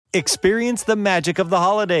Experience the magic of the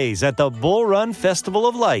holidays at the Bull Run Festival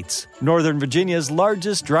of Lights, Northern Virginia's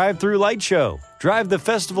largest drive-through light show. Drive the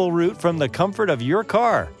festival route from the comfort of your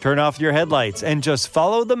car. Turn off your headlights and just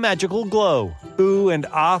follow the magical glow. Ooh and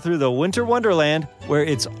ah through the winter wonderland where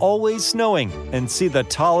it's always snowing, and see the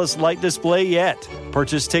tallest light display yet.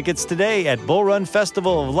 Purchase tickets today at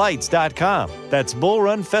bullrunfestivaloflights.com. That's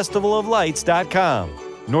bullrunfestivaloflights.com.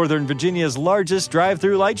 Northern Virginia's largest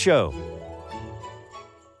drive-through light show.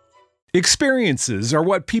 Experiences are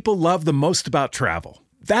what people love the most about travel.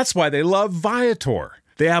 That's why they love Viator.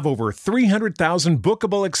 They have over 300,000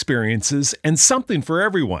 bookable experiences and something for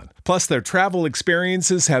everyone. Plus, their travel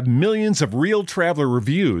experiences have millions of real traveler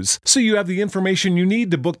reviews, so you have the information you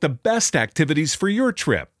need to book the best activities for your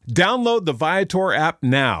trip. Download the Viator app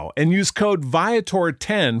now and use code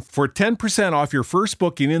Viator10 for 10% off your first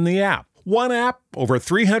booking in the app. One app, over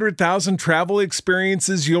 300,000 travel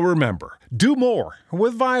experiences you'll remember. Do more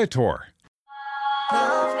with Viator.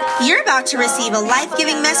 You're about to receive a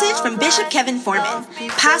life-giving message from Bishop Kevin Foreman,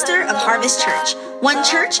 pastor of Harvest Church, one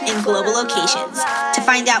church in global locations. To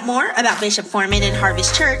find out more about Bishop Foreman and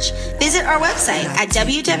Harvest Church, visit our website at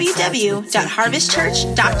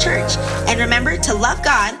www.harvestchurch.church. And remember to love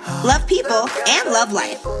God, love people, and love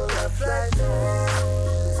life.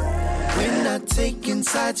 We're not taking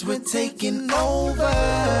sides, we're taking over.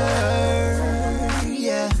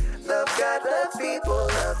 Yeah. Love God, love people,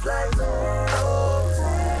 love life.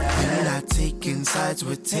 We're not taking sides,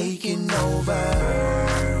 we're taking over.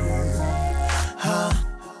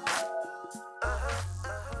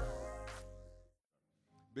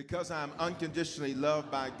 Because I'm unconditionally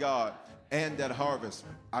loved by God and at Harvest,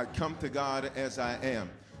 I come to God as I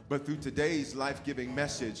am. But through today's life-giving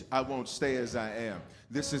message, I won't stay as I am.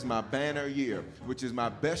 This is my banner year, which is my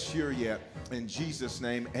best year yet. In Jesus'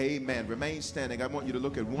 name, amen. Remain standing. I want you to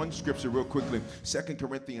look at one scripture real quickly. 2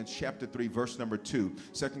 Corinthians chapter 3, verse number 2.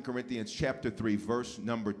 2 Corinthians chapter 3, verse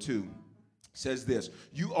number 2 says this.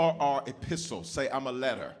 You are our epistle. Say, I'm a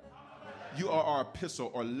letter. You are our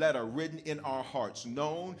epistle or letter written in our hearts,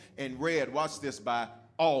 known and read, watch this, by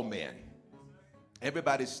all men.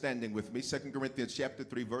 Everybody's standing with me. 2 Corinthians chapter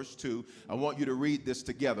 3, verse 2. I want you to read this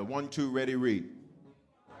together. 1, 2, ready, read.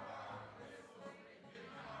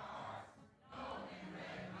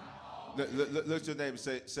 Look at your neighbor.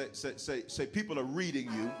 Say, people are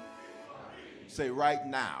reading you. Say, right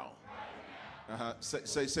now.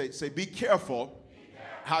 Say, be careful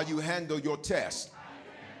how you handle your test.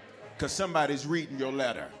 Because somebody's reading your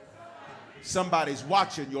letter. Somebody's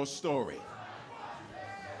watching your story.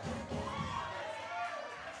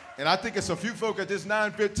 And I think it's a few folk at this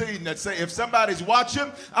 9:15 that say, if somebody's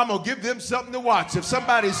watching, I'm going to give them something to watch. If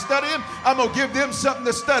somebody's studying, I'm going to give them something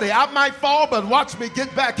to study. I might fall, but watch me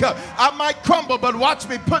get back up. I might crumble, but watch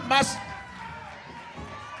me put my...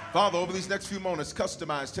 Father, over these next few moments,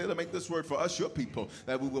 customize, tailor, make this word for us, your people,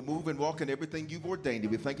 that we will move and walk in everything you've ordained.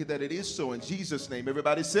 We thank you that it is so. In Jesus' name,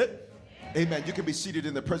 everybody sit. Amen. You can be seated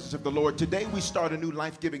in the presence of the Lord. Today we start a new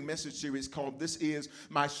life-giving message series called This Is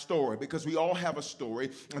My Story, because we all have a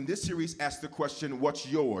story. And this series asks the question, what's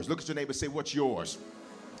yours? Look at your neighbor and say, what's yours?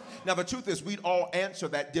 Now, the truth is we'd all answer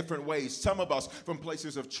that different ways. Some of us from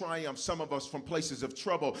places of triumph, some of us from places of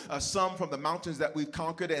trouble, some from the mountains that we've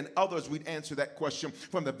conquered, and others we'd answer that question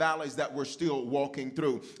from the valleys that we're still walking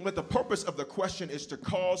through. But the purpose of the question is to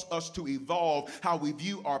cause us to evolve how we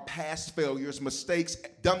view our past failures, mistakes,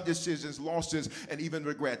 dumb decisions, losses, and even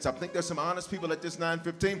regrets. I think there's some honest people at this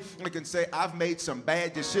 9:15 that can say, I've made some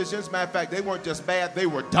bad decisions. Matter of fact, they weren't just bad, they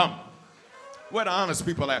were dumb. Where the honest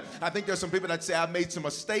people at? I think there's some people that say, I've made some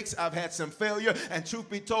mistakes, I've had some failure, and truth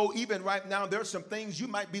be told, even right now, there's some things you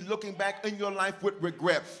might be looking back in your life with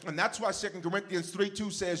regret. And that's why 2 Corinthians 3:2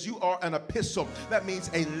 says you are an epistle. That means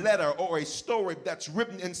a letter or a story that's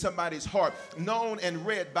written in somebody's heart, known and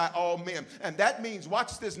read by all men. And that means,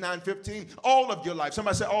 watch this 9:15, all of your life.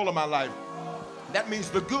 Somebody say, all of my life. That means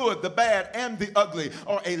the good, the bad, and the ugly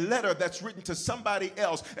are a letter that's written to somebody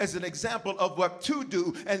else as an example of what to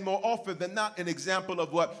do, and more often than not, an example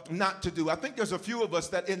of what not to do. I think there's a few of us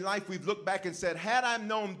that in life we've looked back and said, had I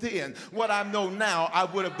known then what I know now, I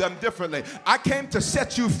would have done differently. I came to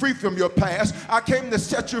set you free from your past. I came to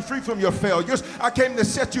set you free from your failures. I came to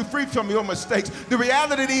set you free from your mistakes. The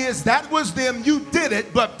reality is that was them, you did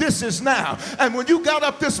it, but this is now. And when you got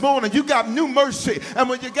up this morning, you got new mercy. And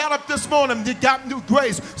when you got up this morning, you got new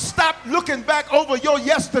grace. Stop looking back over your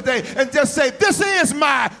yesterday and just say, this is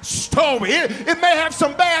my story. It may have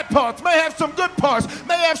some bad parts, may have some good parts,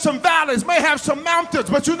 may have some valleys, may have some mountains,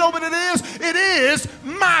 but you know what it is? It is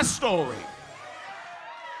my story.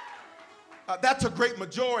 That's a great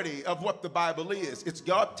majority of what the Bible is. It's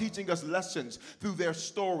God teaching us lessons through their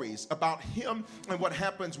stories about him and what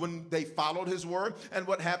happens when they followed his word and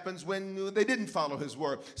what happens when they didn't follow his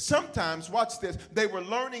word. Sometimes, watch this, they were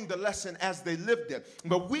learning the lesson as they lived it.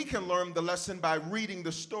 But we can learn the lesson by reading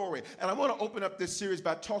the story. And I want to open up this series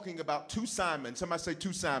by talking about two Simons. Somebody say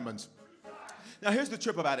two Simons. Now, here's the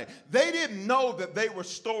trip about it. They didn't know that they were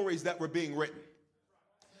stories that were being written.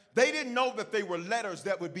 They didn't know that they were letters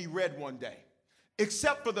that would be read one day,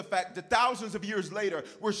 except for the fact that thousands of years later,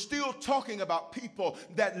 we're still talking about people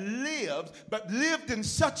that lived, but lived in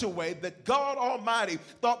such a way that God Almighty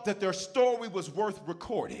thought that their story was worth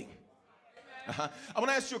recording. I want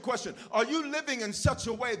to ask you a question. Are you living in such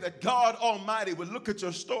a way that God Almighty would look at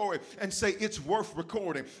your story and say it's worth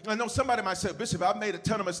recording? I know somebody might say, Bishop, I've made a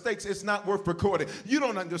ton of mistakes. It's not worth recording. You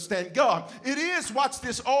don't understand God. It is, watch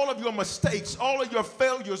this, all of your mistakes, all of your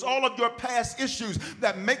failures, all of your past issues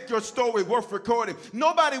that make your story worth recording.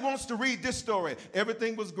 Nobody wants to read this story.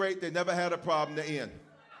 Everything was great. They never had a problem to end.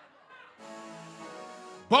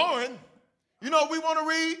 Boring. You know what we want to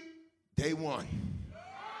read? Day one.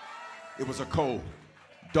 It was a cold,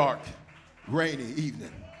 dark, rainy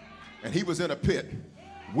evening, and he was in a pit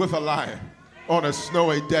with a lion on a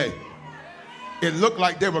snowy day. It looked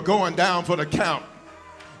like they were going down for the count.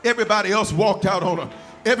 Everybody else walked out on him.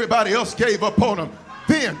 Everybody else gave up on him.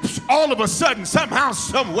 Then, all of a sudden, somehow,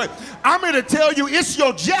 some way, I'm here to tell you it's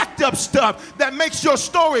your jacked up stuff that makes your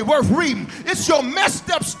story worth reading. It's your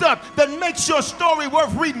messed up stuff that makes your story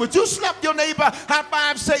worth reading. Would you slap your neighbor, high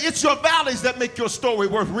five, say it's your valleys that make your story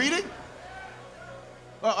worth reading?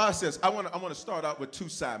 I want to start out with two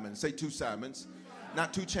Simons. Say two Simons.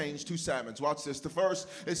 Not two chains, two Simons. Watch this. The first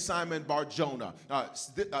is Simon Bar-Jonah.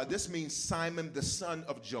 This means Simon, the son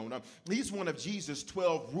of Jonah. He's one of Jesus'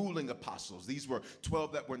 12 ruling apostles. These were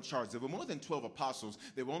 12 that were in charge. There were more than 12 apostles.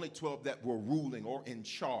 There were only 12 that were ruling or in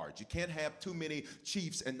charge. You can't have too many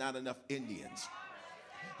chiefs and not enough Indians.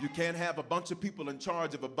 You can't have a bunch of people in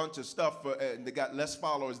charge of a bunch of stuff and they got less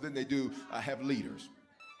followers than they do have leaders.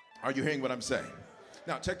 Are you hearing what I'm saying?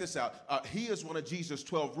 Now, check this out. He is one of Jesus'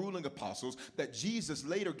 12 ruling apostles that Jesus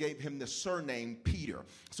later gave him the surname Peter.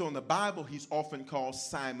 So in the Bible, he's often called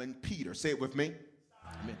Simon Peter. Say it with me.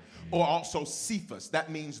 Amen. Or also Cephas. That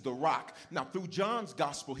means the rock. Now, through John's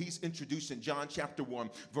gospel, he's introduced in John chapter 1,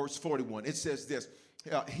 verse 41. It says this.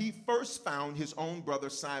 He first found his own brother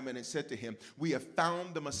Simon and said to him, we have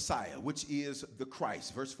found the Messiah, which is the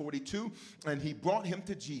Christ. Verse 42, and he brought him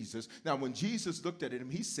to Jesus. Now, when Jesus looked at him,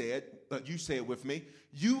 he said, you say it with me,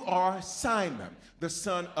 you are Simon, the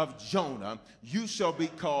son of Jonah. You shall be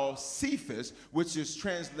called Cephas, which is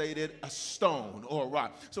translated a stone or a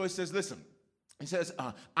rock. So it says, listen. He says,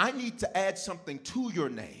 I need to add something to your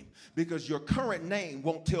name because your current name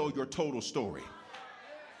won't tell your total story.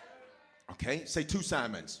 Okay, say two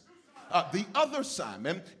Simons. The other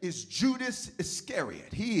Simon is Judas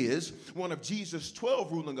Iscariot. He is one of Jesus'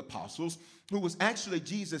 12 ruling apostles who was actually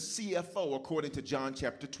Jesus' CFO according to John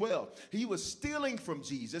chapter 12. He was stealing from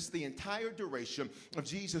Jesus the entire duration of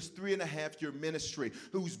Jesus' 3.5-year ministry,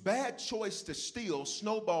 whose bad choice to steal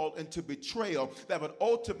snowballed into betrayal that would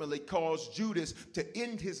ultimately cause Judas to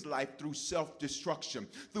end his life through self-destruction.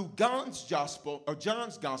 Through John's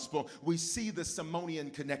gospel, we see the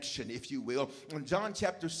Simonian connection, if you will. In John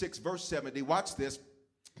chapter 6, verse 70, watch this.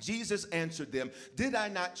 Jesus answered them, did I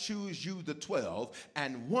not choose you the 12,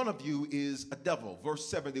 and one of you is a devil? Verse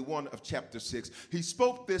 71 of chapter 6. He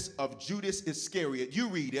spoke this of Judas Iscariot. You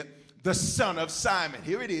read it, the son of Simon.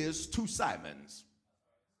 Here it is, two Simons.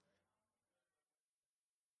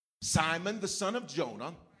 Simon, the son of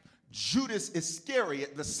Jonah. Judas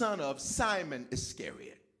Iscariot, the son of Simon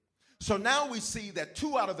Iscariot. So now we see that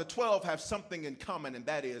 2 out of the 12 have something in common, and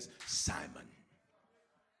that is Simon.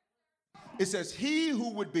 It says, he who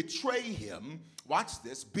would betray him, watch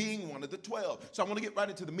this, being one of the 12. So I want to get right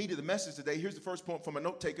into the meat of the message today. Here's the first point for my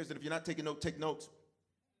note takers, and if you're not taking notes, take notes.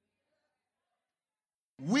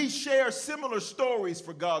 We share similar stories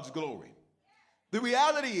for God's glory. The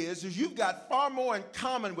reality is you've got far more in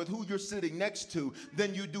common with who you're sitting next to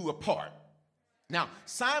than you do apart. Now,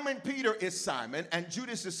 Simon Peter is Simon, and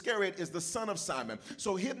Judas Iscariot is the son of Simon.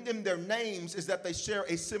 So hidden in their names is that they share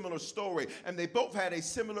a similar story, and they both had a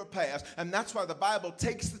similar past, and that's why the Bible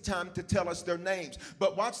takes the time to tell us their names.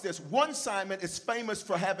 But watch this. One Simon is famous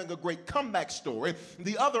for having a great comeback story.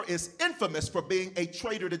 The other is infamous for being a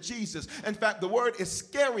traitor to Jesus. In fact, the word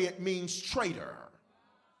Iscariot means traitor.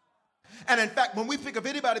 And in fact, when we think of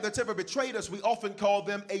anybody that's ever betrayed us, we often call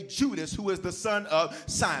them a Judas, who is the son of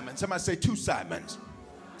Simon. Somebody say two Simons.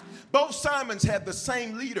 Both Simons had the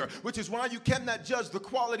same leader, which is why you cannot judge the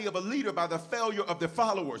quality of a leader by the failure of their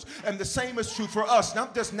followers. And the same is true for us,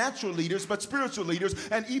 not just natural leaders, but spiritual leaders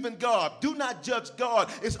and even God. Do not judge God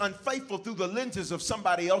as unfaithful through the lenses of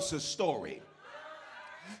somebody else's story.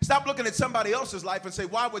 Stop looking at somebody else's life and say,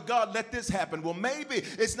 why would God let this happen? Well, maybe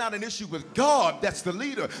it's not an issue with God that's the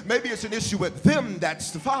leader. Maybe it's an issue with them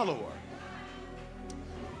that's the follower.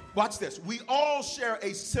 Watch this. We all share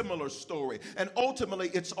a similar story, and ultimately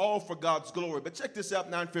it's all for God's glory. But check this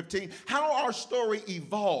out, 9:15. How our story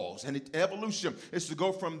evolves, and evolution is to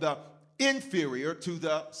go from the inferior to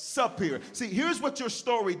the superior. See, here's what your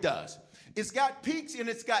story does. It's got peaks and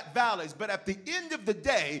it's got valleys, but at the end of the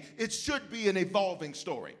day, it should be an evolving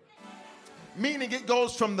story. Meaning it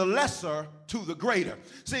goes from the lesser to the greater.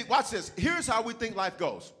 See, watch this. Here's how we think life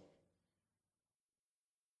goes.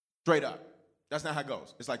 Straight up. That's not how it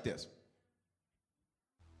goes. It's like this.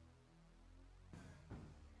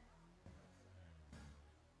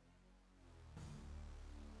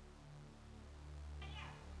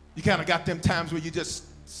 You kind of got them times where you just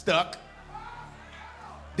stuck.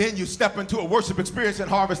 Then you step into a worship experience and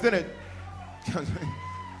harvest. Then it...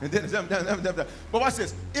 And then, but watch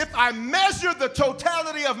this. If I measure the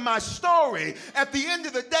totality of my story, at the end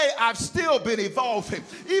of the day, I've still been evolving.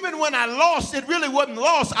 Even when I lost, it really wasn't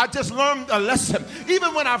lost. I just learned a lesson.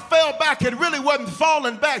 Even when I fell back, it really wasn't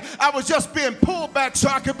falling back. I was just being pulled back so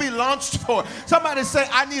I could be launched forward. Somebody say,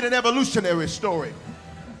 I need an evolutionary story.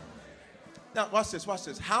 Now, watch this, watch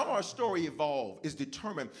this. How our story evolves is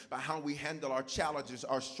determined by how we handle our challenges,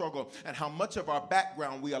 our struggle, and how much of our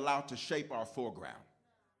background we allow to shape our foreground.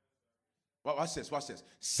 Well, watch this, watch this.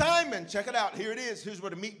 Simon, check it out. Here it is. Here's where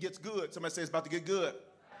the meat gets good. Somebody say it's about to get good.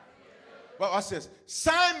 Well, watch this.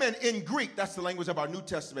 Simon in Greek, that's the language of our New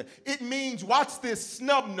Testament. It means, watch this,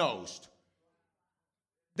 snub-nosed.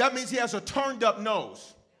 That means he has a turned up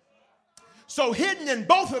nose. So hidden in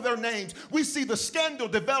both of their names, we see the scandal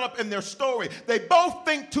develop in their story. They both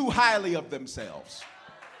think too highly of themselves.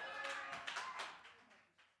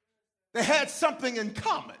 They had something in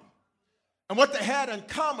common. And what they had in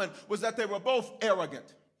common was that they were both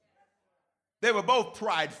arrogant. They were both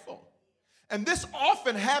prideful. And this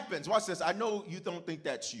often happens. Watch this. I know you don't think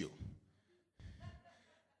that's you.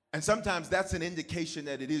 And sometimes that's an indication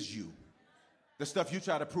that it is you. The stuff you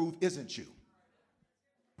try to prove isn't you.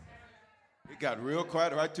 It got real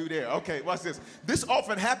quiet right through there. Okay, watch this. This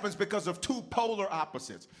often happens because of two polar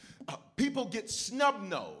opposites. People get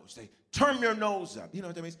snub-nosed. They turn their nose up. You know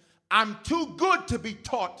what that means? I'm too good to be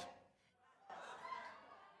taught.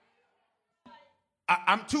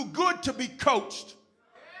 I'm too good to be coached.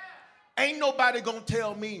 Ain't nobody gonna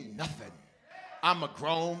tell me nothing. I'm a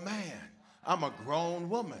grown man. I'm a grown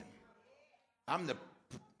woman. I'm the...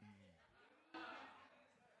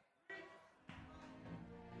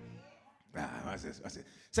 Watch this, watch this.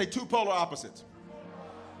 Say two polar opposites.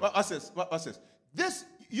 Well, watch this, watch this. This,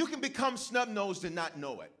 you can become snub-nosed and not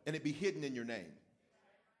know it, and it be hidden in your name.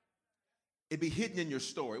 It be hidden in your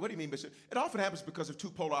story. What do you mean, Bishop? It often happens because of two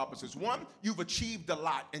polar opposites. One, you've achieved a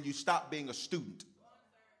lot and you stop being a student.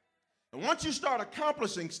 And once you start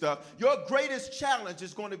accomplishing stuff, your greatest challenge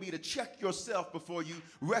is going to be to check yourself before you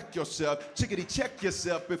wreck yourself. Chickadee, check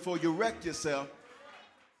yourself before you wreck yourself.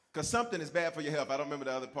 Because something is bad for your health. I don't remember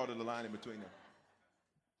the other part of the line in between them.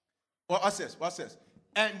 Well, watch this, watch this.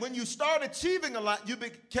 And when you start achieving a lot, you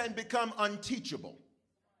can become unteachable.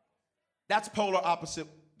 That's polar opposite.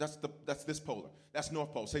 That's this polar. That's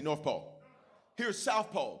North Pole. Say North Pole. Here's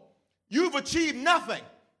South Pole. You've achieved nothing.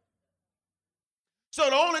 So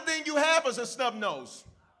the only thing you have is a snub nose.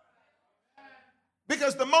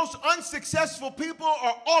 Because the most unsuccessful people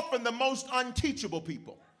are often the most unteachable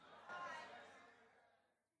people.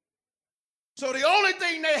 So the only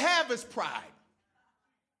thing they have is pride.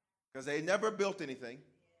 Because they never built anything.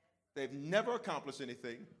 They've never accomplished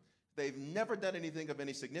anything. They've never done anything of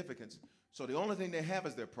any significance. So the only thing they have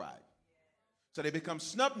is their pride. So they become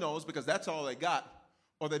snub-nosed because that's all they got,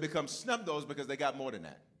 or they become snub-nosed because they got more than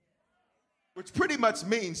that. Which pretty much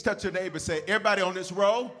means, touch your neighbor, say, everybody on this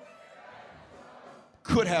row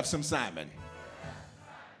could have some Simon.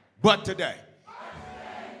 But today.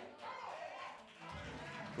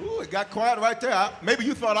 Ooh, it got quiet right there. Maybe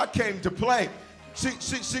you thought I came to play. See,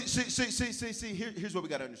 here's what we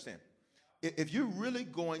got to understand. If you're really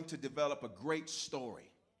going to develop a great story,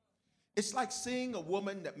 it's like seeing a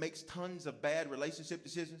woman that makes tons of bad relationship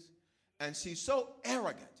decisions, and she's so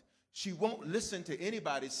arrogant, she won't listen to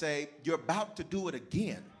anybody say, you're about to do it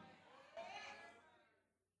again.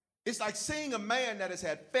 It's like seeing a man that has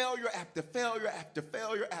had failure after failure after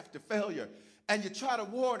failure after failure, and you try to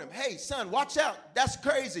warn him, hey, son, watch out. That's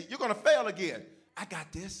crazy. You're going to fail again. I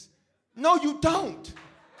got this. No, you don't.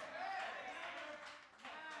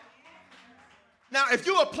 Now, if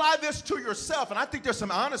you apply this to yourself, and I think there's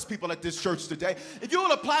some honest people at this church today, if you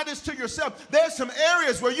will apply this to yourself, there's some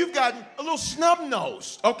areas where you've gotten a little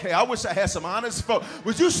snub-nosed. Okay, I wish I had some honest folk.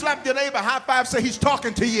 Would you slap your neighbor, high five, say he's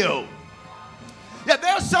talking to you? Yeah,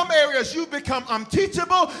 there's some areas you become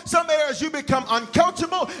unteachable, some areas you become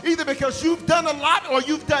uncoachable, either because you've done a lot or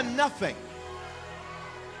you've done nothing.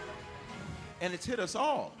 And it's hit us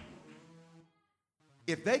all.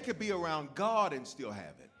 If they could be around God and still have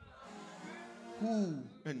it, who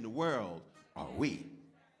in the world are we?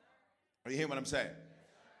 Are you hearing what I'm saying?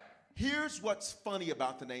 Here's what's funny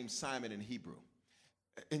about the name Simon in Hebrew.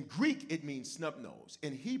 In Greek, it means snub-nosed.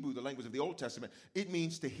 In Hebrew, the language of the Old Testament, it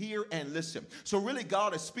means to hear and listen. So really,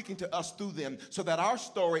 God is speaking to us through them so that our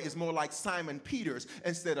story is more like Simon Peter's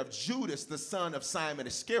instead of Judas, the son of Simon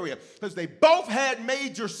Iscariot, because they both had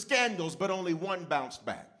major scandals, but only one bounced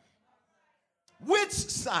back. Which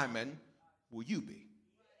Simon will you be?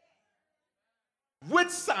 Which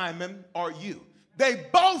Simon are you? They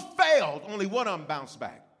both failed, only one of them bounced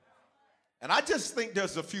back. And I just think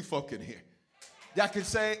there's a few folk in here that can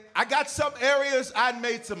say, I got some areas, I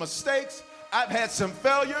made some mistakes, I've had some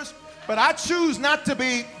failures, but I choose not to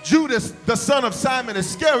be Judas, the son of Simon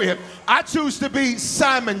Iscariot. I choose to be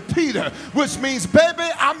Simon Peter, which means, baby,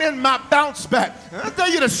 I'm in my bounce back. And I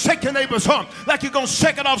tell you to shake your neighbor's arm like you're going to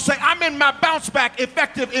shake it off. Say, I'm in my bounce back,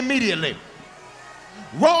 effective immediately.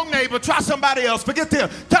 Wrong neighbor, try somebody else. Forget them.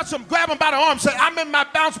 Touch them, grab them by the arm, say, I'm in my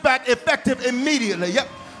bounce back, effective immediately. Yep.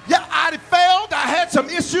 Yeah, I failed. I had some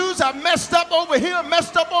issues. I messed up over here,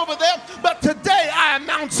 messed up over there. But today I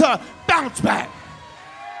announce a bounce back.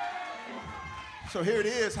 So here it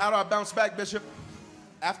is. How do I bounce back, Bishop?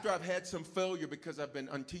 After I've had some failure because I've been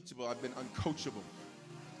unteachable, I've been uncoachable.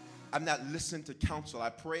 I've not listened to counsel. I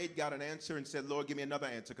prayed, got an answer, and said, Lord, give me another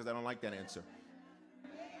answer because I don't like that answer.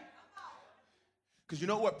 Because you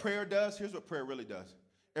know what prayer does? Here's what prayer really does.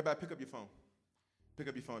 Everybody pick up your phone. Pick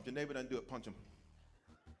up your phone. If your neighbor doesn't do it, punch them.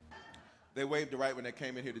 They waved the right when they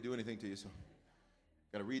came in here to do anything to you, so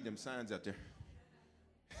got to read them signs out there.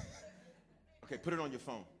 Okay, put it on your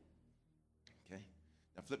phone. Okay,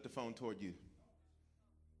 now flip the phone toward you.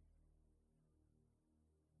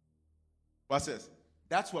 Watch this.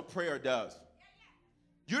 That's what prayer does.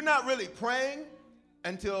 You're not really praying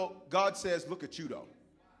until God says, look at you, though.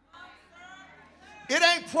 It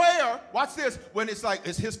ain't prayer, watch this, when it's like,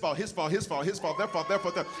 it's his fault, his fault, his fault, his fault, their fault, their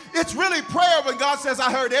fault, their fault. It's really prayer when God says, I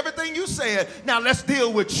heard everything you said, now let's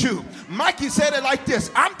deal with you. Mikey said it like this,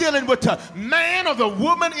 I'm dealing with the man or the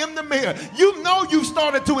woman in the mirror. You know you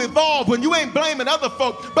started to evolve when you ain't blaming other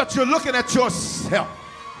folk, but you're looking at yourself.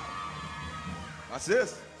 Watch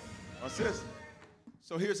this, watch this.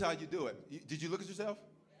 So here's how you do it. Did you look at yourself?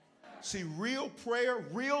 See, real prayer,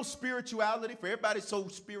 real spirituality, for everybody so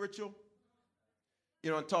spiritual. You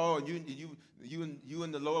know, I'm talking, you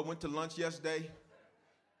and the Lord went to lunch yesterday.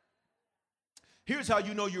 Here's how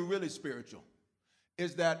you know you're really spiritual,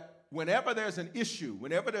 is that whenever there's an issue,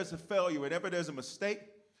 whenever there's a failure, whenever there's a mistake,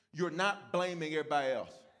 you're not blaming everybody else.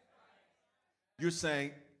 You're saying,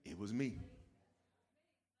 it was me.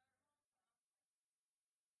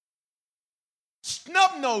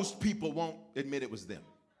 Snub-nosed people won't admit it was them.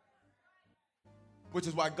 Which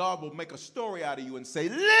is why God will make a story out of you and say,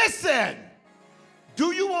 listen,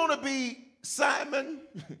 do you want to be Simon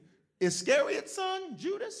Iscariot's son,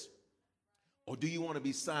 Judas? Or do you want to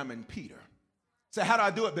be Simon Peter? Say, how do I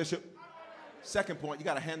do it, Bishop? Second point, you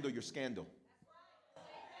got to handle your scandal.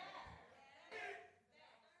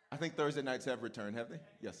 I think Thursday nights have returned, have they?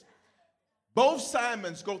 Yes. Both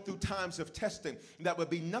Simons go through times of testing that would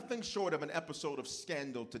be nothing short of an episode of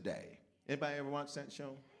Scandal today. Anybody ever watch that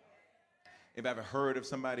show? Anybody ever heard of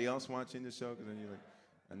somebody else watching the show? Because then you're like,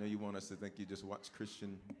 I know you want us to think you just watch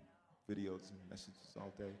Christian videos and messages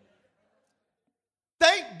all day.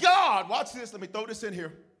 Thank God, watch this, let me throw this in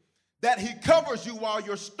here, that he covers you while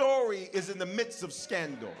your story is in the midst of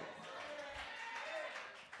scandal.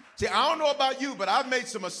 See, I don't know about you, but I've made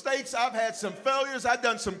some mistakes. I've had some failures. I've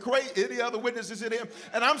done some crazy. Any other witnesses in here?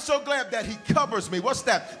 And I'm so glad that he covers me. What's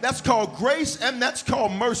that? That's called grace and that's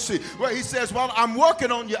called mercy. Where he says, well, I'm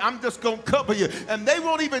working on you. I'm just going to cover you. And they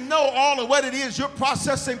won't even know all of what it is you're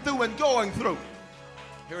processing through and going through.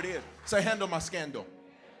 Here it is. Say, handle my scandal.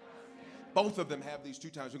 Both of them have these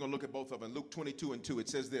two times. We're going to look at both of them. Luke 22:2, it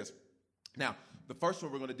says this. Now, the first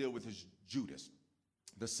one we're going to deal with is Judas,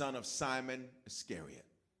 the son of Simon Iscariot.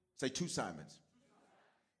 Say two Simons.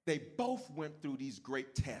 They both went through these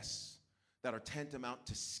great tests that are tantamount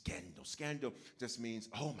to scandal. Scandal just means,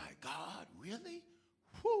 oh my God, really?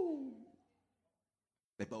 Whoo.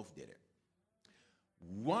 They both did it.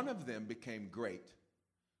 One of them became great.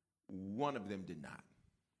 One of them did not.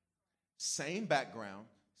 Same background,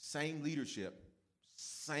 same leadership,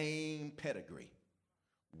 same pedigree.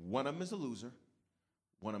 One of them is a loser.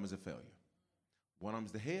 One of them is a failure. One of them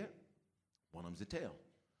is the head. One of them is the tail.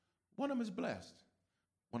 One of them is blessed.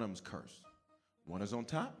 One of them is cursed. One is on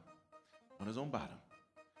top. One is on bottom.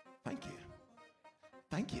 Thank you.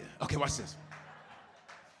 Thank you. Okay, watch this.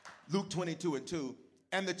 Luke 22:2.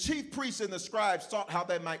 And the chief priests and the scribes sought how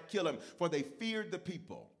they might kill him, for they feared the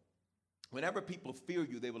people. Whenever people fear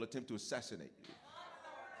you, they will attempt to assassinate you.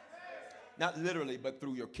 Not literally, but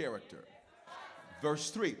through your character.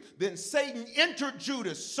 Verse 3. Then Satan entered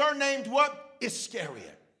Judas, surnamed what?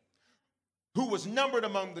 Iscariot, who was numbered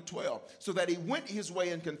among the 12, so that he went his way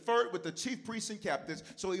and conferred with the chief priests and captains,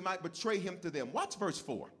 so he might betray him to them. Watch verse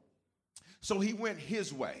 4. So he went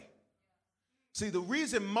his way. See, the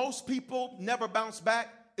reason most people never bounce back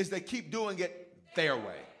is they keep doing it their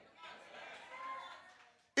way.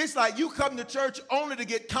 It's like you come to church only to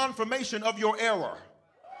get confirmation of your error.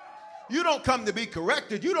 You don't come to be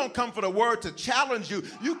corrected. You don't come for the word to challenge you.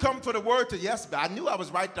 You come for the word to, yes, but I knew I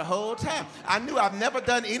was right the whole time. I knew I've never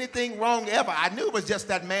done anything wrong ever. I knew it was just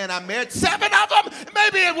that man I married. 7 of them.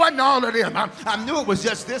 Maybe it wasn't all of them. I knew it was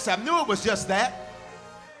just this. I knew it was just that.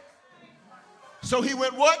 So he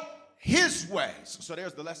went what? His way. So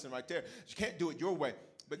there's the lesson right there. You can't do it your way.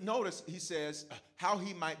 But notice he says how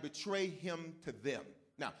he might betray him to them.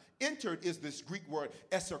 Now, entered is this Greek word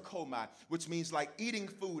eserkomai, which means like eating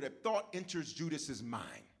food. A thought enters Judas's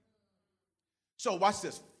mind. So watch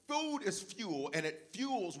this. Food is fuel, and it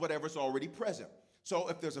fuels whatever's already present. So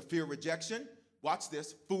if there's a fear of rejection, watch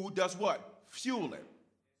this. Food does what? Fuel it.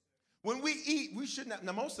 When we eat, we should not.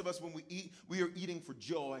 Now, most of us, when we eat, we are eating for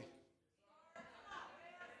joy.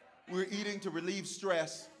 We're eating to relieve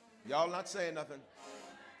stress. Y'all not saying nothing.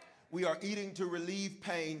 We are eating to relieve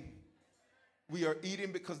pain. We are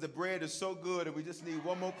eating because the bread is so good and we just need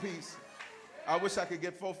one more piece. I wish I could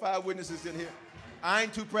get 4 or 5 witnesses in here. I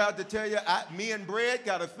ain't too proud to tell you, me and bread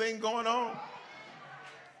got a thing going on.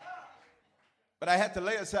 But I had to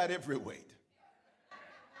lay aside every weight.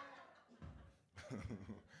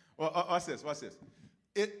 Well, watch this, watch this.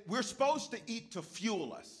 We're supposed to eat to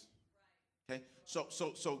fuel us. Okay,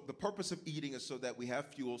 so the purpose of eating is so that we have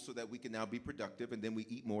fuel so that we can now be productive, and then we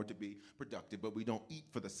eat more to be productive, but we don't eat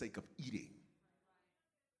for the sake of eating.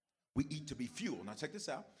 We eat to be fuel. Now check this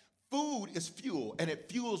out. Food is fuel, and it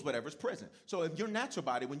fuels whatever's present. So in your natural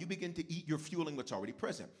body, when you begin to eat, you're fueling what's already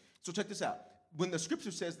present. So check this out. When the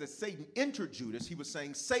scripture says that Satan entered Judas, he was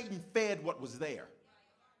saying Satan fed what was there.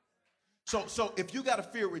 So if you got a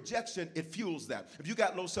fear of rejection, it fuels that. If you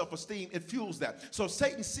got low self-esteem, it fuels that. So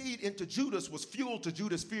Satan's seed into Judas was fuel to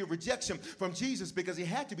Judas' fear of rejection from Jesus, because he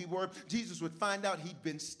had to be worried Jesus would find out he'd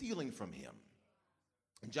been stealing from him.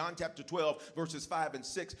 In John chapter 12, verses 5 and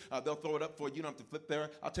 6, they'll throw it up for you. You don't have to flip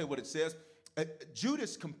there. I'll tell you what it says.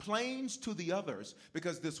 Judas complains to the others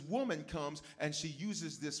because this woman comes and she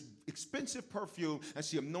uses this expensive perfume and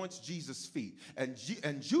she anoints Jesus' feet. And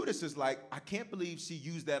Judas is like, I can't believe she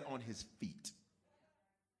used that on his feet.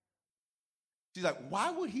 She's like,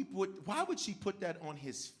 why would she put that on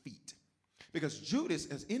his feet? Because Judas,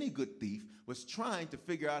 as any good thief, was trying to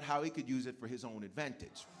figure out how he could use it for his own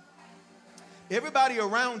advantage. Everybody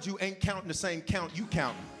around you ain't counting the same count you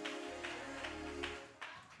counting.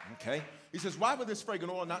 Okay? He says, why was this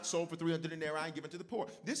fragrant oil not sold for 300 denarii and given to the poor?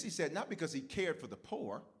 This he said, not because he cared for the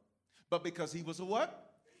poor, but because he was a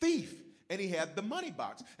what? Thief. And he had the money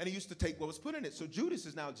box. And he used to take what was put in it. So Judas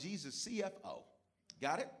is now Jesus' CFO.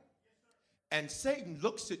 Got it? And Satan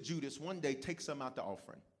looks at Judas one day, takes some out the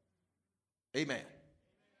offering. Amen.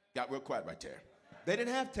 Got real quiet right there. They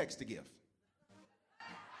didn't have text to give.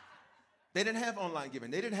 They didn't have online giving.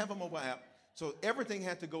 They didn't have a mobile app. So everything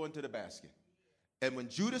had to go into the basket. And when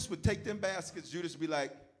Judas would take them baskets, Judas would be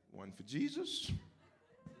like, 1 for Jesus,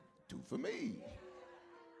 2 for me.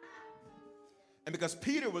 And because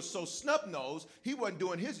Peter was so snub-nosed, he wasn't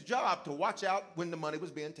doing his job to watch out when the money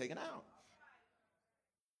was being taken out.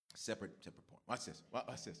 Separate point. Watch this.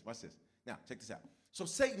 Watch this. Now, check this out. So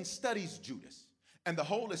Satan studies Judas and the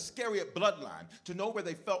whole Iscariot bloodline to know where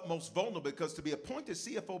they felt most vulnerable, because to be appointed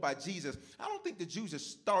CFO by Jesus, I don't think that Judas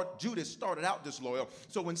started out disloyal.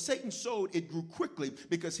 So when Satan sowed, it grew quickly,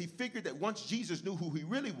 because he figured that once Jesus knew who he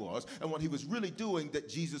really was and what he was really doing, that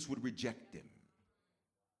Jesus would reject him.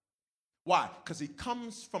 Why? Because he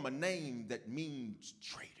comes from a name that means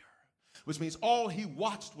traitor, which means all he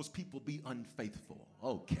watched was people be unfaithful.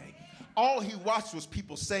 Okay. All he watched was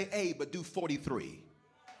people say A but do 43.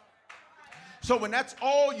 So when that's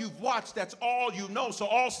all you've watched, that's all you know. So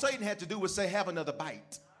all Satan had to do was say, have another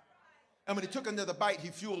bite. And when he took another bite, he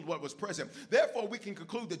fueled what was present. Therefore, we can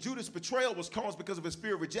conclude that Judas' betrayal was caused because of his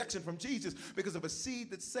fear of rejection from Jesus, because of a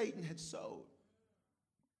seed that Satan had sowed.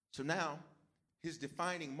 So now, his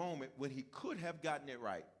defining moment when he could have gotten it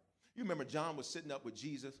right. You remember John was sitting up with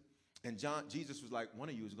Jesus, and Jesus was like, one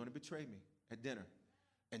of you is going to betray me at dinner.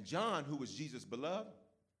 And John, who was Jesus' beloved,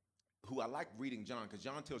 who I like reading John, because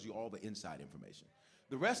John tells you all the inside information.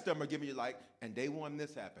 The rest of them are giving you like, and day 1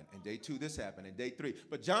 this happened, and day 2 this happened, and day 3.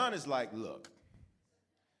 But John is like, look,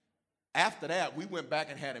 after that, we went back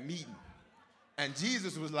and had a meeting. And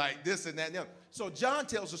Jesus was like this and that and the other. So John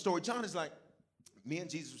tells the story. John is like, me and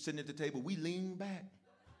Jesus were sitting at the table. We leaned back.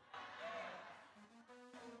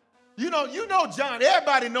 You know John.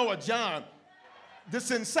 Everybody know a John. The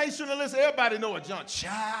sensationalist, everybody know a John.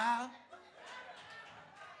 Child.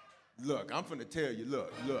 Look, I'm finna tell you,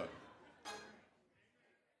 look.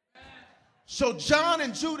 So John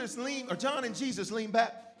and Jesus lean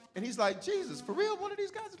back, and he's like, Jesus, for real, one of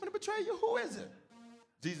these guys is gonna betray you? Who is it?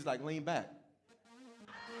 Jesus like, lean back.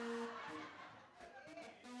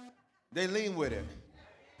 They lean with it.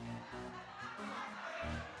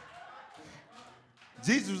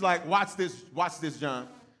 Jesus was like, watch this, John.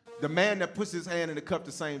 The man that puts his hand in the cup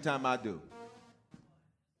the same time I do.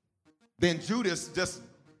 Then Judas, just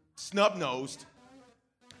snub-nosed,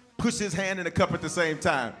 puts his hand in the cup at the same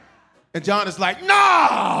time. And John is like,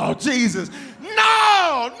 no, Jesus,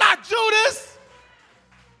 no, not Judas.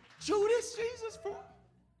 Judas, Jesus.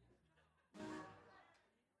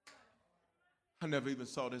 I never even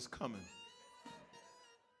saw this coming.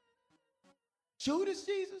 Judas,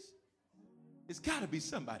 Jesus? It's got to be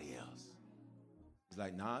somebody else. He's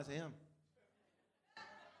like, nah, it's him.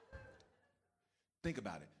 Think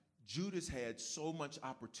about it. Judas had so much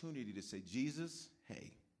opportunity to say, Jesus,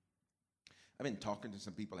 hey, I've been talking to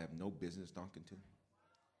some people I have no business talking to.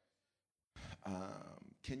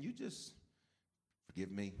 Can you just forgive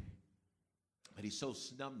me? But he's so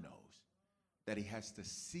snub-nosed that he has to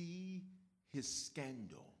see his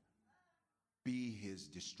scandal be his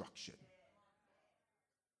destruction.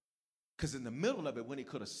 Because in the middle of it, when he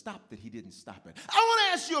could have stopped it, he didn't stop it. I want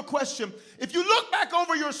to ask you a question. If you look back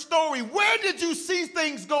over your story, where did you see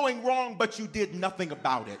things going wrong, but you did nothing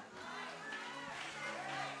about it?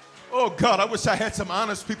 Oh, God, I wish I had some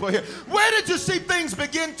honest people here. Where did you see things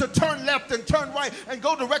begin to turn left and turn right and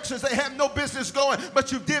go directions they have no business going,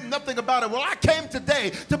 but you did nothing about it? Well, I came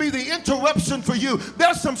today to be the interruption for you.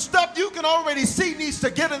 There's some stuff you can already see needs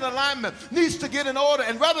to get in alignment, needs to get in order,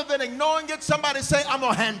 and rather than ignoring it, somebody say, I'm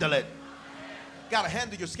going to handle it. Got to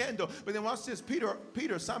handle your scandal. But then watch this.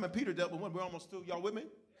 Simon Peter dealt with one. We're almost through. Y'all with me?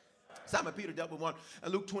 Simon Peter dealt with one.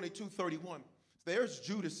 And Luke 22:31. There's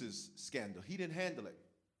Judas's scandal. He didn't handle it.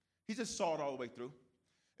 He just saw it all the way through.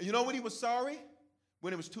 And you know when he was sorry?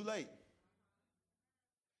 When it was too late.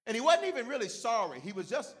 And he wasn't even really sorry. He was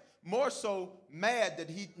just more so mad that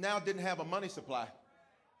he now didn't have a money supply.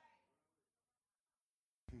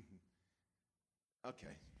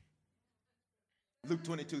 Okay. Luke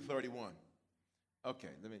 22:31. Okay,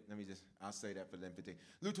 let me just, I'll say that for 11:15.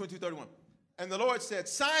 Luke 22:31. And the Lord said,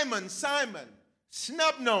 Simon, Simon,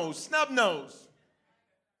 snub-nose.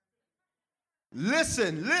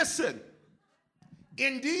 Listen.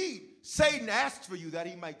 Indeed, Satan asked for you that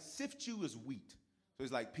he might sift you as wheat. So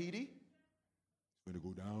he's like, Petey, it's going to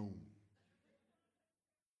go down.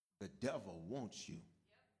 The devil wants you.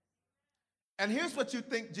 And here's what you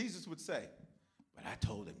think Jesus would say. But I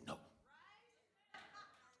told him, no.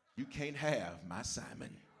 You can't have my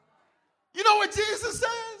Simon. You know what Jesus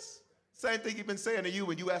says? Same thing he's been saying to you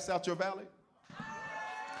when you asked out your valley.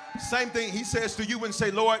 Same thing he says to you and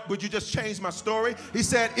say, Lord, would you just change my story? He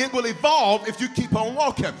said, it will evolve if you keep on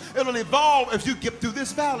walking. It'll evolve if you get through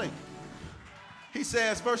this valley. He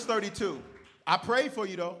says, verse 32, I prayed for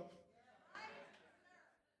you though.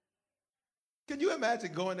 Can you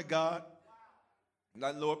imagine going to God?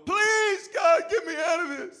 Like, Lord, please, God, get me out of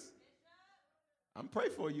this. I'm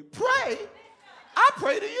praying for you. Pray? I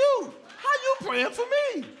pray to you. How you praying for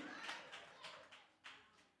me?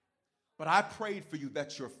 But I prayed for you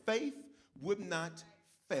that your faith would not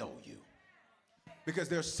fail you. Because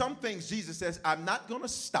there's some things Jesus says, I'm not going to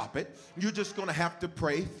stop it. You're just going to have to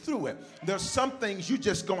pray through it. There's some things you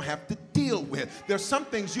just going to have to deal with. There's some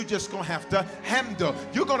things you just going to have to handle.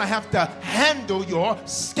 You're going to have to handle your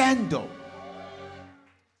scandal.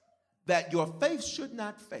 That your faith should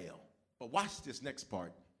not fail. But watch this next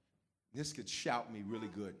part. This could shout me really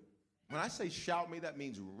good. When I say shout me, that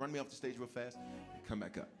means run me off the stage real fast and come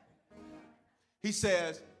back up. He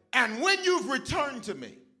says, and when you've returned to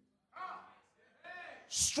me,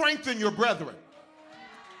 strengthen your brethren.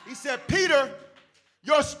 He said, Peter,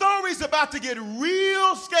 your story's about to get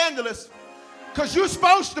real scandalous. Because you're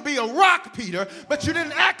supposed to be a rock, Peter, but you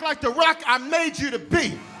didn't act like the rock I made you to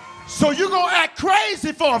be. So you're going to act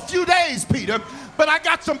crazy for a few days, Peter. But I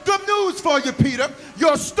got some good news for you, Peter.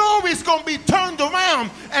 Your story's going to be turned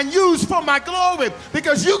around and used for my glory,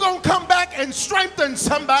 because you're going to come back and strengthen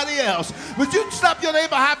somebody else. Would you stop your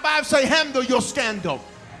neighbor, high five, say, handle your scandal.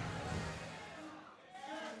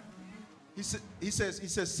 He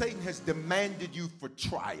says, Satan has demanded you for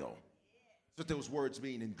trial. That's what those words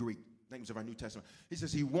mean in Greek, names of our New Testament. He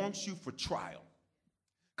says he wants you for trial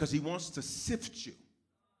because he wants to sift you.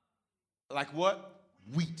 Like what?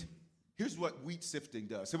 Wheat. Here's what wheat sifting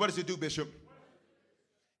does. So what does it do, Bishop?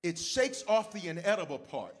 It shakes off the inedible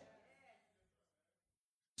part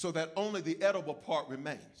so that only the edible part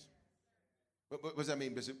remains. What does that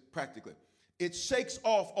mean, Bishop? Practically. It shakes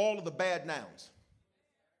off all of the bad nouns.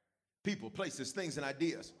 People, places, things, and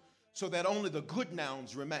ideas, so that only the good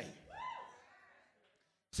nouns remain.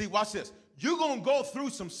 See, watch this. You're going to go through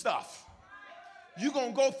some stuff. You're going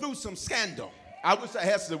to go through some scandal. I wish I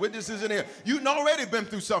had some witnesses in here. You've already been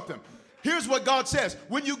through something. Here's what God says.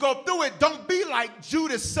 When you go through it, don't be like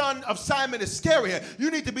Judas, son of Simon Iscariot. You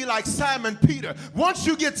need to be like Simon Peter. Once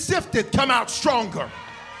you get sifted, come out stronger.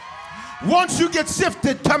 Once you get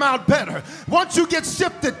sifted, come out better. Once you get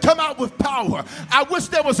sifted, come out with power. I wish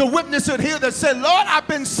there was a witness in here that said, Lord, I've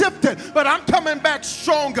been sifted, but I'm coming back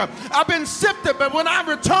stronger. I've been sifted, but when I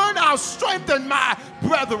return, I'll strengthen my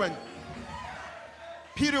brethren.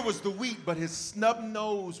 Peter was the wheat, but his snub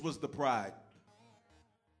nose was the pride.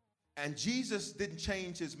 And Jesus didn't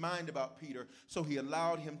change his mind about Peter, so he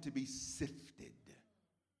allowed him to be sifted.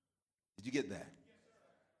 Did you get that?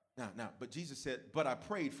 Now, but Jesus said, but I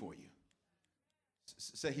prayed for you.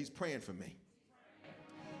 Say, he's praying for me.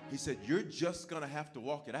 He said, you're just going to have to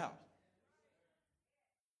walk it out.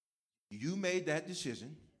 You made that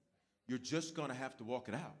decision. You're just going to have to walk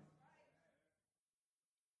it out.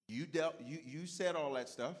 You said all that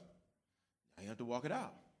stuff. Now you have to walk it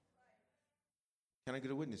out. Can I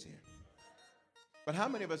get a witness here? But how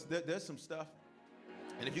many of us, there's some stuff,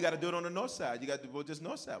 and if you got to do it on the north side, you got to do just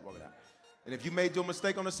north side, walk it out. And if you made your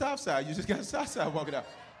mistake on the south side, you just got south side, walk it out.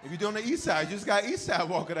 If you do it on the east side, you just got east side,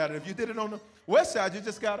 walk it out. And if you did it on the west side, you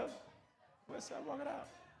just got to west side, walk it out.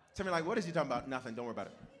 Tell me, like, what is he talking about? Nothing, don't worry about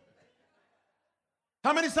it.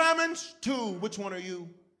 How many Simons? 2. Which one are you?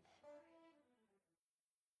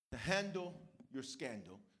 To handle your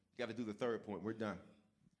scandal, you got to do the third point. We're done.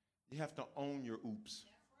 You have to own your oops.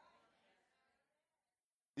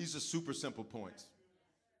 These are super simple points,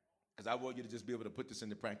 because I want you to just be able to put this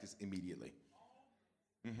into practice immediately.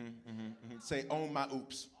 Say, own my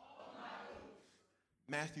oops.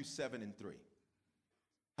 Matthew 7:3.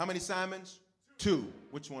 How many Simons? 2.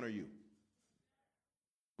 Which one are you?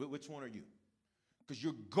 Which one are you? Because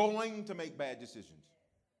you're going to make bad decisions.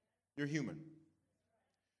 You're human.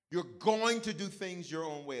 You're going to do things your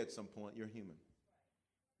own way at some point. You're human.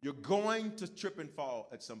 You're going to trip and fall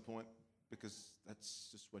at some point, because that's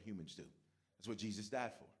just what humans do. That's what Jesus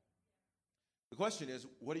died for. The question is,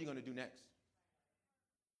 what are you going to do next?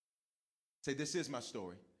 Say, this is my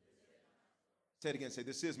story. Say it again. Say,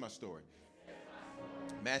 this is my story.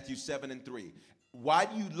 Matthew 7:3. Why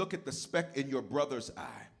do you look at the speck in your brother's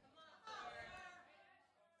eye,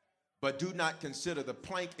 but do not consider the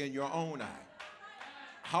plank in your own eye?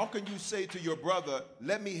 How can you say to your brother,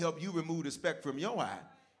 let me help you remove the speck from your eye,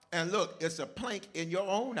 and look, it's a plank in your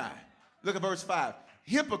own eye? Look at verse 5.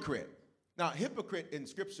 Hypocrite. Now, hypocrite in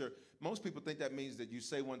Scripture, most people think that means that you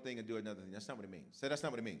say one thing and do another thing. That's not what it means. Say, that's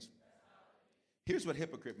not what it means. Here's what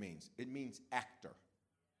hypocrite means. It means actor.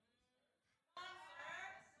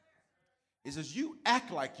 It says you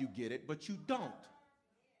act like you get it, but you don't.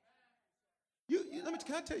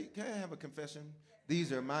 Can I tell you, can I have a confession?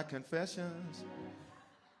 These are my confessions.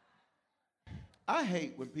 I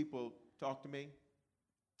hate when people talk to me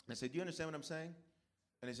and say, do you understand what I'm saying?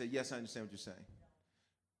 And they say, yes, I understand what you're saying.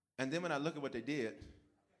 And then when I look at what they did,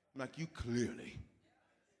 I'm like, you clearly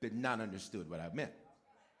did not understood what I meant.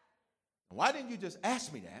 Why didn't you just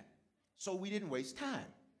ask me that so we didn't waste time?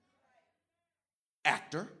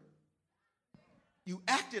 Actor. You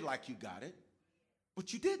acted like you got it,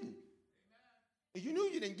 but you didn't. And you knew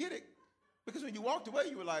you didn't get it, because when you walked away,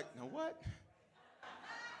 you were like, now what?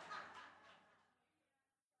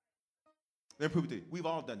 Let me prove it to you. We've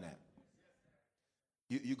all done that.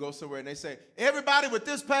 You go somewhere and they say, everybody with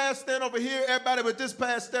this pass, stand over here. Everybody with this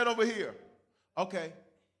pass, stand over here. Okay.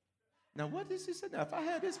 Now what does he say? Now if I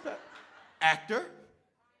had this pass, actor.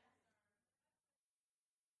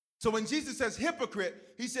 So when Jesus says hypocrite,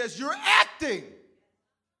 he says you're acting.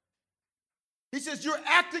 He says, you're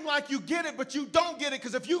acting like you get it, but you don't get it,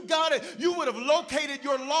 because if you got it, you would have located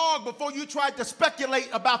your log before you tried to speculate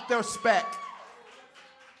about their speck.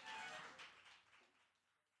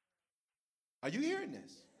 Are you hearing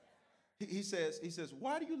this? He says,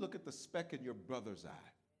 why do you look at the speck in your brother's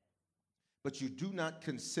eye, but you do not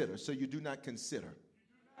consider, so you do not consider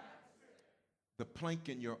the plank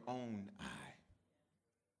in your own eye?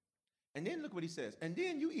 And then look what he says. And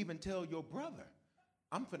then you even tell your brother,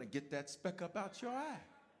 I'm going to get that speck up out your eye.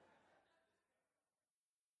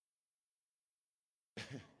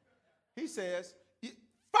 He says,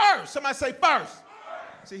 first, somebody say first.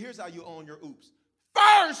 See, here's how you own your oops.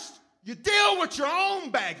 First, you deal with your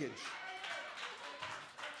own baggage.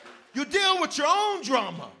 You deal with your own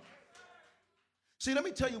drama. See, let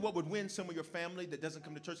me tell you what would win some of your family that doesn't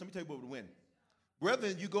come to church. Let me tell you what would win. Rather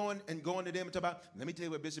than you going to them and talk about, let me tell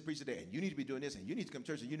you what Bishop preached today, and you need to be doing this, and you need to come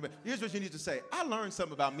to church, and here's what you need to say. I learned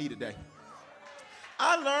something about me today.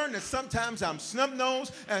 I learned that sometimes I'm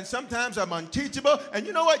snub-nosed, and sometimes I'm unteachable, and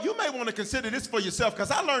you know what? You may want to consider this for yourself,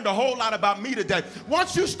 because I learned a whole lot about me today.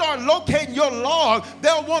 Once you start locating your log,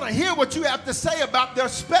 they'll want to hear what you have to say about their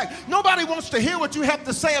speck. Nobody wants to hear what you have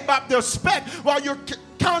to say about their speck while you're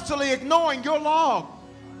constantly ignoring your log.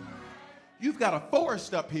 You've got a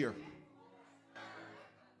forest up here.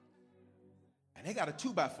 And they got a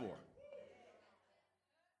 2x4.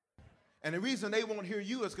 And the reason they won't hear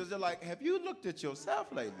you is because they're like, have you looked at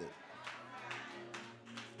yourself lately?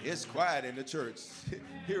 It's quiet in the church.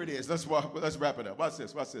 Here it is. Let's wrap it up. Watch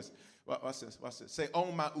this. Watch this. Watch this. Watch this. Say,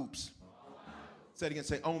 own my oops. Say it again.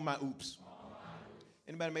 Say, own my oops.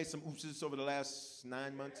 Anybody made some oopses over the last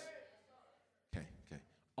 9 months? Okay.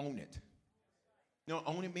 Own it. You know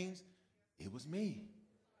what own it means? It was me.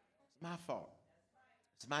 It's my fault.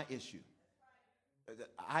 It's my issue.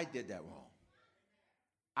 I did that wrong.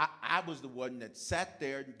 I was the one that sat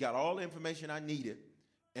there, got all the information I needed,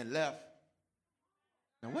 and left.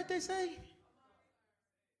 Now, what they say?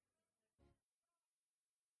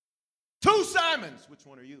 2 Simons. Which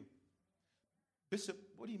one are you? Bishop,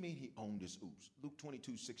 what do you mean he owned his oops? Luke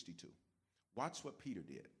 22:62. Watch what Peter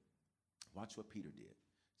did. Watch what Peter did.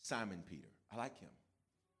 Simon Peter. I like him.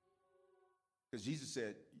 Because Jesus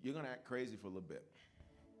said, you're going to act crazy for a little bit.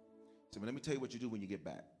 So let me tell you what you do when you get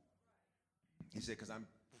back. He said, because I'm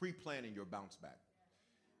pre-planning your bounce back.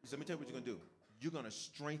 He said, let me tell you what you're going to do. You're going to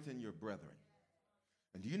strengthen your brethren.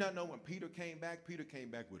 And do you not know when Peter came back with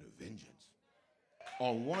a vengeance.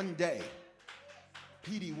 On one day,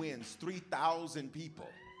 Peter wins 3,000 people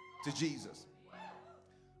to Jesus.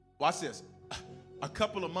 Watch this. A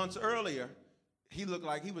couple of months earlier, he looked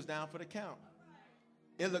like he was down for the count.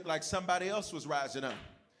 It looked like somebody else was rising up.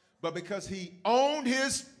 But because he owned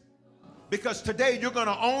his... Because today you're going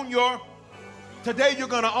to own your,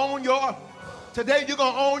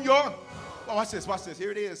 oh, watch this.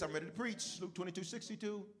 Here it is. I'm ready to preach. Luke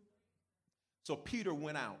 22:62. So Peter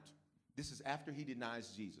went out. This is after he denies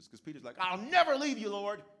Jesus. Because Peter's like, I'll never leave you,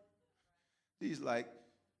 Lord. He's like,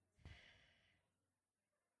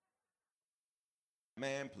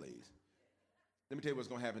 man, please. Let me tell you what's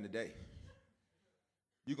going to happen today.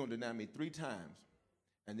 You're going to deny me 3 times.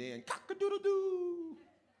 And then, cock-a-doodle-doo.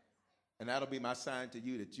 And that'll be my sign to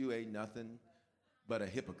you that you ain't nothing but a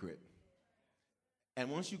hypocrite.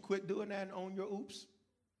 And once you quit doing that and own your oops,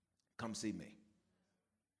 come see me.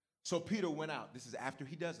 So Peter went out. This is after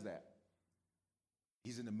he does that.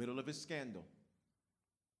 He's in the middle of his scandal.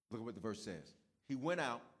 Look at what the verse says. He went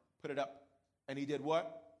out, put it up, and he did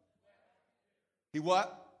what? He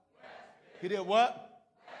what? He did what?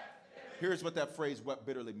 Here's what that phrase, wept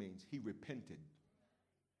bitterly, means. He repented.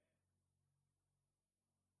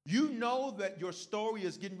 You know that your story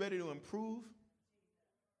is getting ready to improve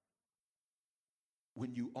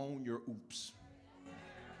when you own your oops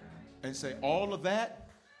and say, all of that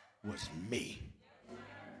was me.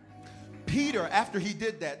 Peter, after he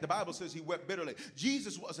did that, the Bible says he wept bitterly.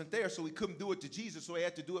 Jesus wasn't there, so he couldn't do it to Jesus, so he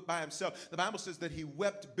had to do it by himself. The Bible says that he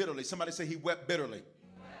wept bitterly. Somebody say he wept bitterly.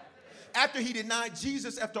 After he denied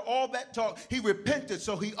Jesus, after all that talk, he repented,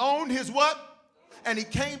 so he owned his what? And he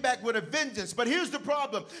came back with a vengeance. But here's the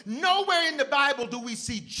problem. Nowhere in the Bible do we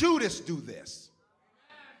see Judas do this.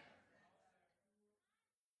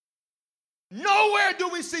 Nowhere do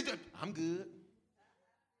we see, I'm good.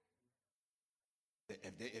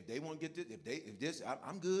 If they won't get this,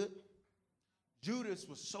 I'm good. Judas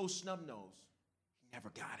was so snub-nosed, he never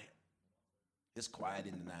got it. It's quiet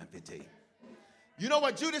in the 9:15. You know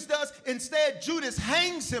what Judas does? Instead, Judas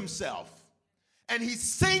hangs himself. And he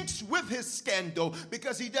sinks with his scandal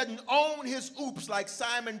because he doesn't own his oops like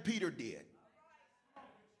Simon Peter did.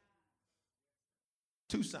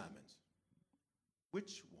 2 Simons.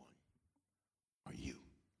 Which one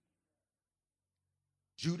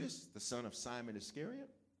Judas, the son of Simon Iscariot?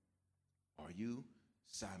 Or are you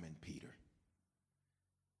Simon Peter?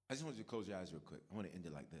 I just want you to close your eyes real quick. I want to end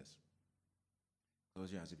it like this.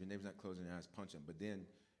 Close your eyes. If your neighbor's not closing your eyes, punch him. But then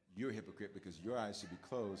you're a hypocrite because your eyes should be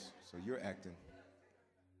closed, so you're acting.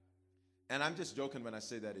 And I'm just joking when I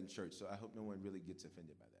say that in church, so I hope no one really gets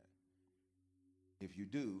offended by that. If you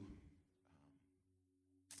do,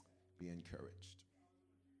 be encouraged.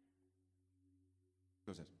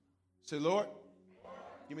 Go ahead. Say, Lord,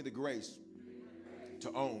 give me the grace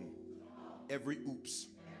to own every oops.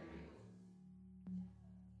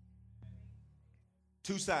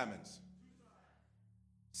 Two Simons,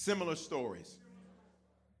 similar stories,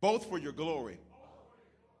 both for your glory,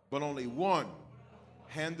 but only one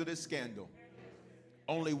handled a scandal.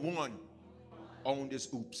 Only one owned his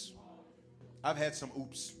oops. I've had some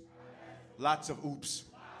oops, lots of oops.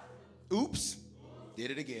 Oops,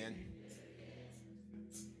 did it again.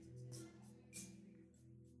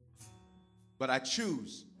 But I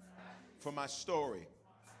choose for my story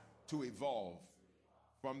to evolve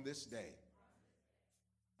from this day.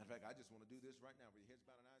 In fact, I just want to do this right now with your heads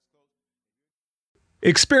bowed and eyes closed.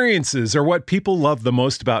 Experiences are what people love the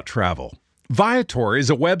most about travel. Viator is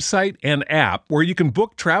a website and app where you can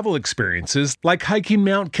book travel experiences like hiking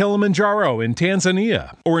Mount Kilimanjaro in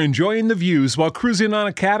Tanzania or enjoying the views while cruising on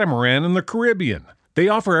a catamaran in the Caribbean. They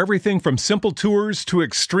offer everything from simple tours to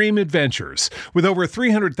extreme adventures. With over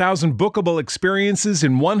 300,000 bookable experiences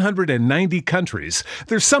in 190 countries,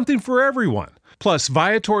 there's something for everyone. Plus,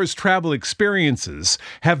 Viator's travel experiences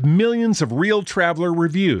have millions of real traveler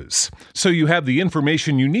reviews, so you have the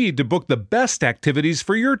information you need to book the best activities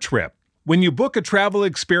for your trip. When you book a travel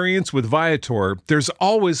experience with Viator, there's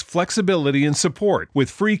always flexibility and support with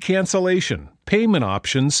free cancellation, payment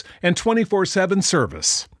options, and 24/7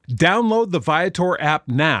 service. Download the Viator app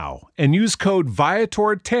now and use code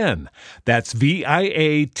Viator10. That's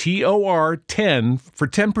Viator 10 for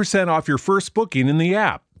 10% off your first booking in the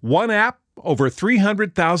app. One app, over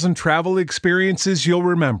 300,000 travel experiences you'll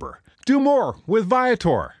remember. Do more with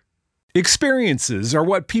Viator. Experiences are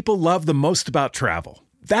what people love the most about travel.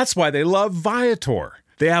 That's why they love Viator.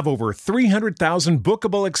 They have over 300,000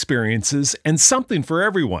 bookable experiences and something for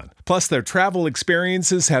everyone. Plus, their travel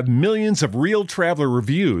experiences have millions of real traveler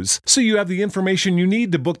reviews, so you have the information you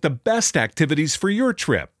need to book the best activities for your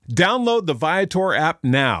trip. Download the Viator app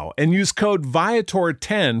now and use code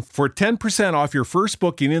Viator10 for 10% off your first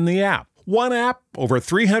booking in the app. One app, over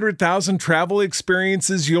 300,000 travel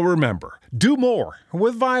experiences you'll remember. Do more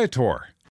with Viator.